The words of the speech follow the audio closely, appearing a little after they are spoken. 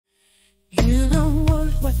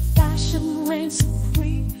reign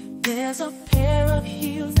supreme. There's a pair of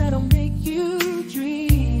heels that'll make you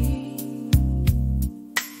dream.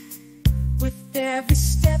 With every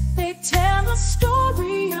step they tell a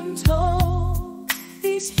story untold.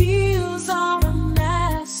 These heels are a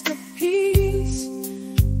masterpiece,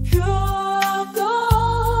 pure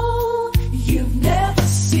gold. You've never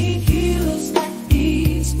seen heels like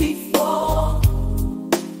these before.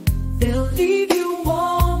 They'll leave you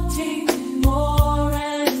wanting more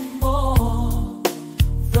and more.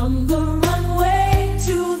 From the runway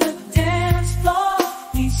to the dance floor,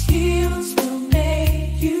 these heels will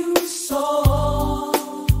make you soar.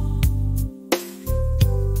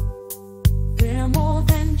 They're more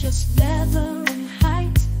than just leather and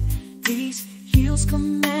height. These heels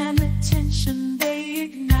command attention, they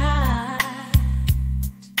ignite.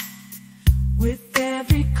 With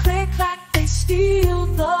every click like they steal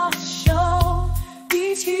the show.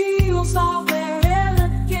 These heels are where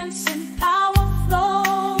elegance and power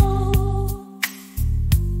flow.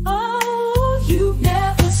 Oh, you've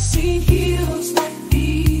never seen heels like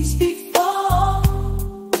these before.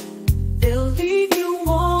 They'll leave you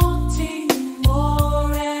wanting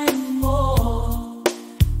more and more.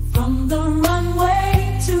 From the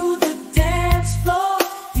runway to the dance floor,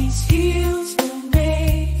 these heels will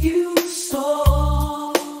make you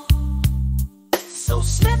soar. So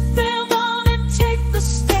slip them on and take the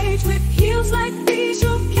stage with